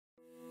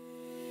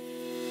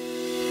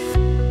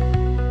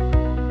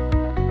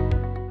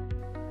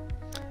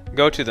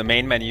Go to the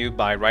main menu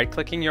by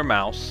right-clicking your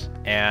mouse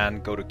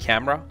and go to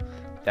Camera,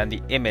 then the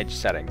Image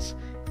settings.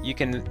 You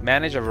can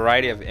manage a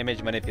variety of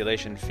image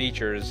manipulation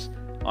features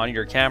on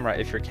your camera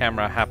if your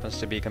camera happens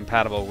to be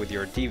compatible with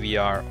your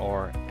DVR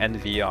or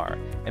NVR.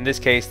 In this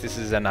case, this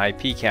is an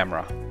IP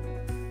camera.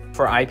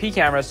 For IP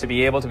cameras to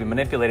be able to be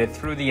manipulated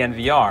through the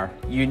NVR,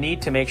 you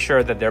need to make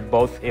sure that they're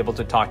both able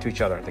to talk to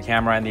each other, the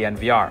camera and the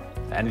NVR.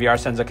 The NVR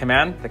sends a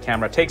command, the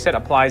camera takes it,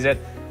 applies it,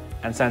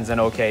 and sends an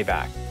OK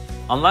back.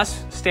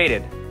 Unless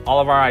stated, all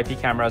of our IP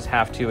cameras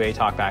have two-way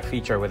talkback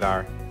feature with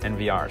our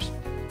NVRs.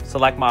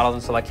 Select models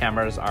and select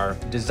cameras are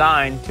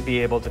designed to be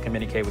able to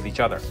communicate with each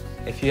other.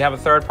 If you have a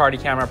third-party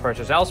camera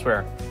purchased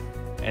elsewhere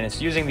and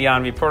it's using the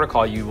ONV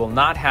protocol, you will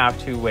not have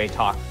two-way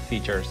talk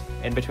features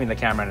in between the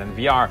camera and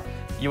NVR.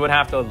 You would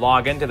have to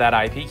log into that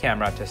IP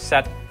camera to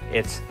set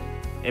its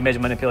image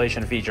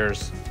manipulation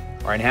features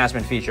or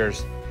enhancement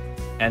features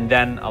and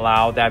then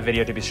allow that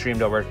video to be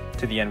streamed over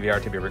to the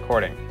NVR to be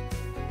recording.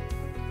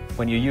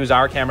 When you use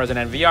our cameras in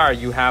NVR,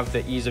 you have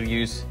the ease of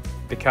use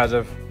because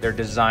of they're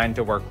designed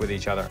to work with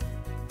each other.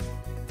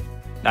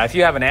 Now, if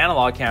you have an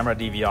analog camera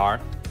DVR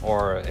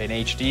or an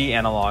HD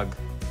analog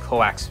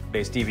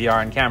coax-based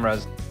DVR and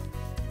cameras,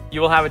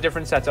 you will have a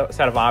different set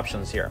of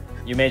options here.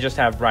 You may just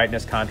have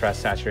brightness,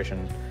 contrast,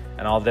 saturation,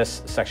 and all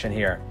this section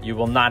here. You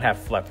will not have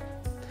flip.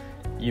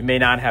 You may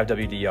not have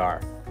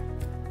WDR.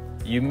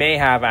 You may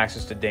have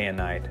access to day and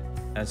night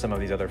and some of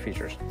these other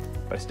features,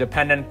 but it's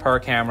dependent per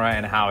camera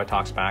and how it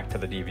talks back to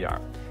the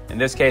DVR. In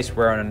this case,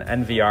 we're on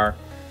an NVR.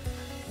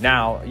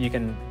 Now, you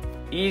can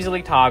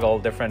easily toggle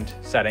different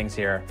settings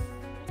here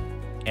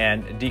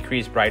and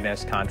decrease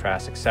brightness,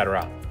 contrast,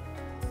 etc.,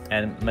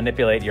 and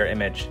manipulate your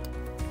image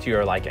to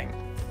your liking.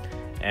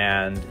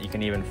 And you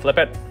can even flip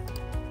it.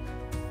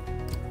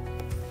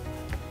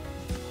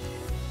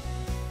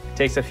 It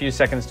takes a few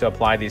seconds to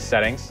apply these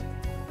settings.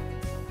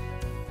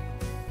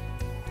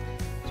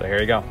 So here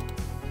you go.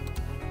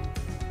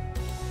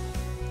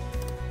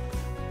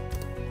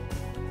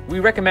 We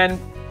recommend,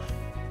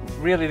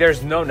 really,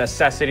 there's no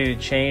necessity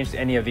to change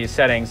any of these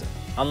settings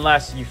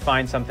unless you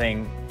find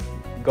something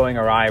going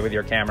awry with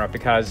your camera,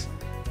 because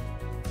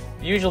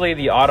usually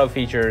the auto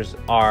features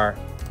are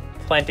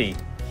plenty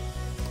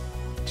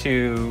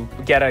to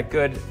get a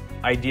good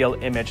ideal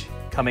image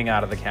coming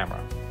out of the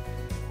camera.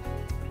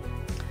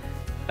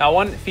 Now,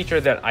 one feature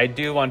that I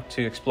do want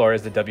to explore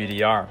is the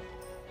WDR.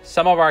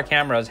 Some of our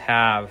cameras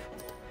have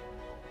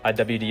a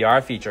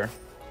WDR feature,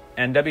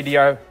 and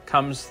WDR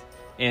comes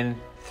in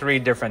 3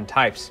 different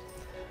types.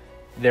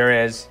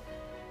 There is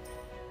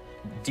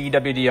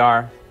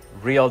DWDR,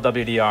 real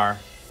WDR,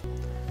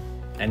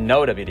 and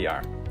no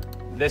WDR.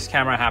 This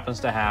camera happens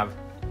to have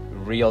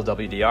real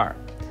WDR.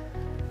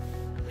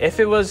 If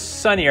it was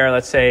sunnier,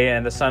 let's say,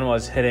 and the sun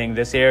was hitting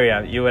this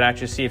area, you would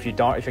actually see if your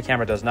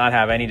camera does not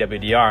have any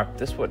WDR,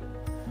 this would,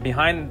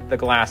 behind the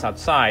glass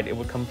outside, it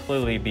would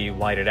completely be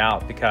whited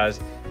out because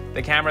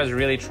the camera is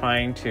really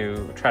trying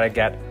to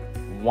get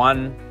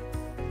one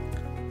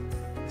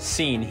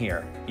scene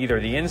here, either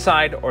the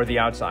inside or the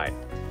outside.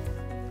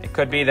 It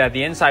could be that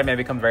the inside may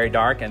become very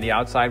dark and the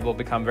outside will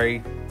become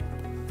very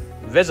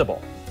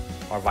visible,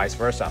 or vice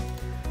versa.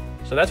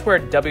 So that's where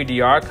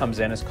WDR comes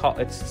in.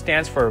 It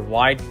stands for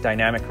Wide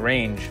Dynamic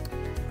Range,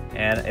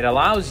 and it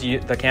allows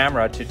the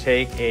camera to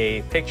take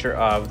a picture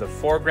of the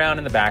foreground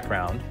and the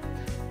background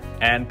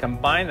and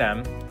combine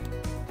them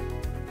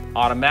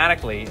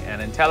automatically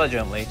and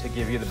intelligently to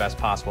give you the best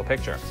possible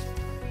picture.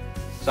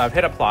 So I've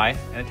hit apply,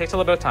 and it takes a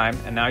little bit of time,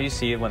 and now you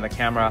see when the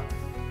camera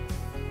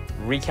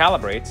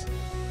recalibrates,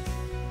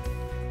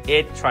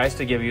 it tries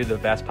to give you the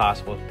best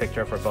possible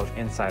picture for both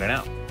inside and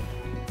out.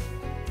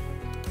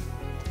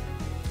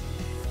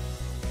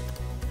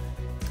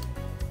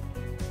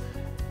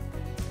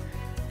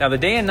 Now, the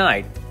day and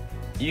night,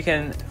 you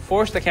can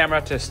force the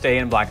camera to stay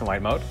in black and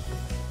white mode,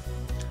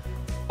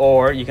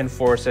 or you can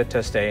force it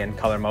to stay in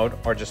color mode,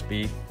 or just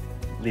leave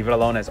it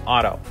alone as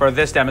auto. For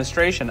this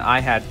demonstration, I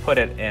had put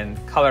it in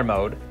color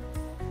mode,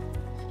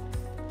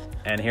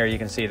 and here you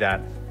can see that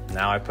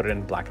now I put it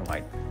in black and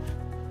white.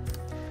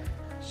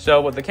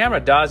 So what the camera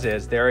does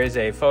is there is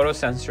a photo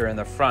sensor in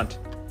the front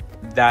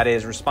that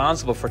is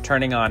responsible for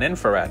turning on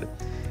infrared,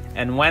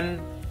 and when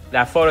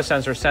that photo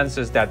sensor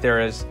senses that there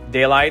is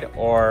daylight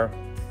or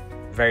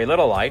very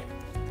little light,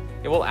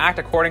 it will act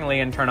accordingly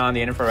and turn on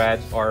the infrared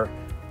or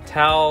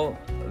tell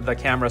the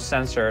camera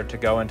sensor to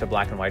go into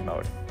black and white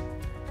mode.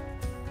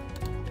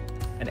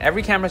 And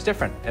every camera is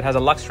different. It has a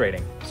lux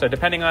rating. So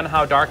depending on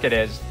how dark it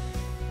is,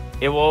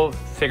 it will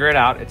figure it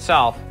out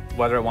itself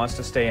whether it wants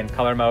to stay in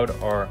color mode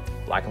or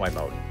black and white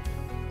mode.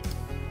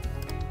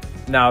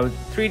 Now,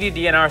 3D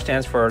DNR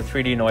stands for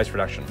 3D noise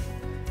reduction.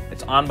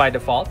 It's on by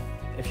default.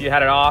 If you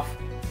had it off,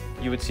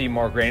 you would see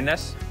more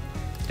graininess.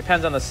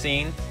 Depends on the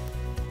scene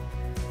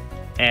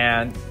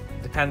and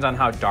depends on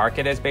how dark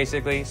it is,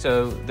 basically.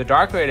 So the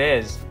darker it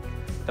is,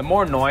 the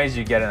more noise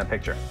you get in a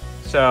picture.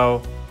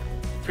 So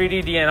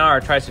 3D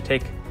DNR tries to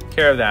take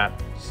care of that,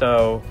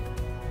 so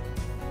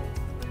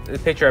the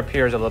picture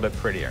appears a little bit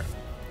prettier.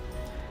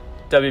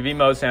 WB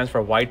mode stands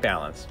for white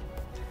balance.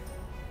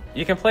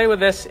 You can play with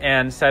this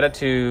and set it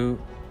to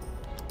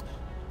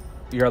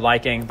your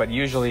liking, but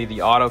usually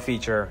the auto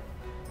feature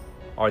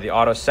or the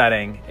auto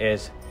setting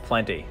is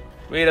plenty.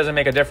 Really doesn't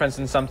make a difference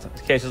in some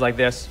cases like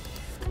this,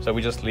 so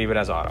we just leave it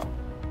as auto.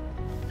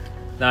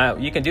 Now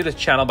you can do this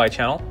channel by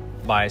channel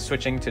by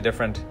switching to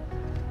different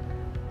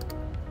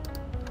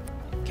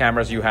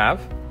cameras you have.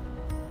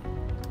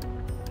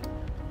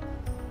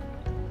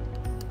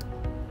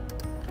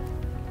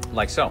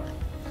 Like so.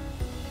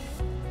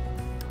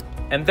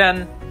 And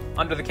then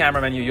under the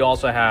camera menu, you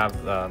also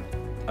have the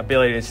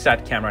ability to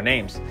set camera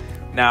names.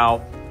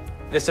 Now,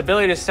 this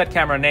ability to set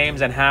camera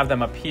names and have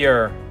them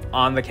appear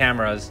on the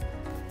cameras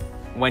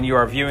when you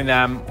are viewing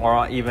them,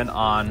 or even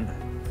on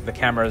the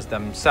cameras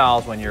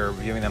themselves when you're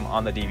viewing them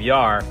on the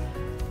DVR,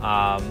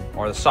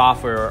 or the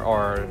software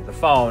or the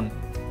phone,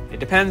 it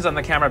depends on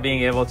the camera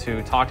being able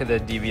to talk to the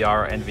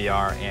DVR or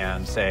NVR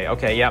and say,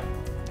 okay, yep,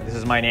 this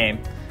is my name,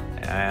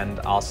 and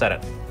I'll set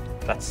it.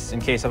 That's in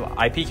case of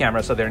IP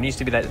cameras, so there needs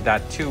to be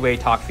that two-way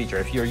talk feature.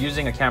 If you're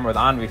using a camera with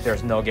on-reef,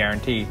 there's no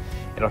guarantee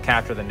it'll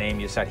capture the name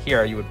you set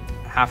here. You would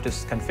have to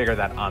configure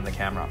that on the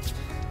camera.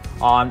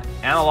 On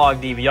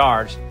analog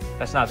DVRs,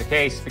 that's not the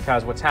case,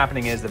 because what's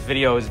happening is the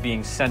video is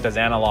being sent as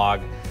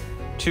analog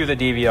to the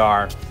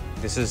DVR.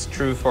 This is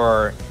true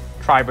for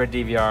tribrid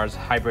DVRs,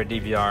 hybrid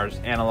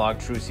DVRs, analog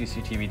true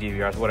CCTV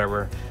DVRs,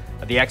 whatever,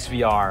 the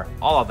XVR,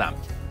 all of them.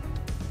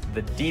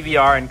 The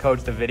DVR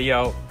encodes the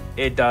video.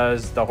 It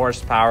does the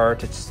horsepower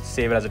to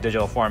save it as a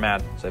digital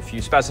format. So if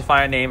you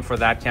specify a name for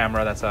that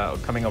camera that's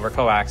coming over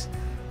coax,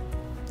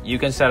 you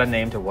can set a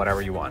name to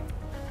whatever you want.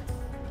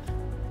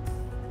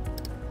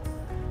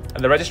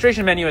 And the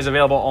registration menu is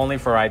available only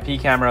for IP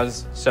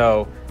cameras.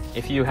 So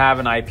if you have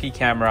an IP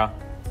camera,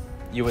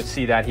 you would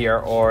see that here,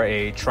 or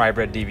a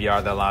tribrid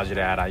DVR that allows you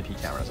to add IP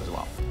cameras as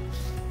well.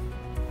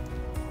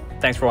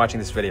 Thanks for watching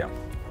this video.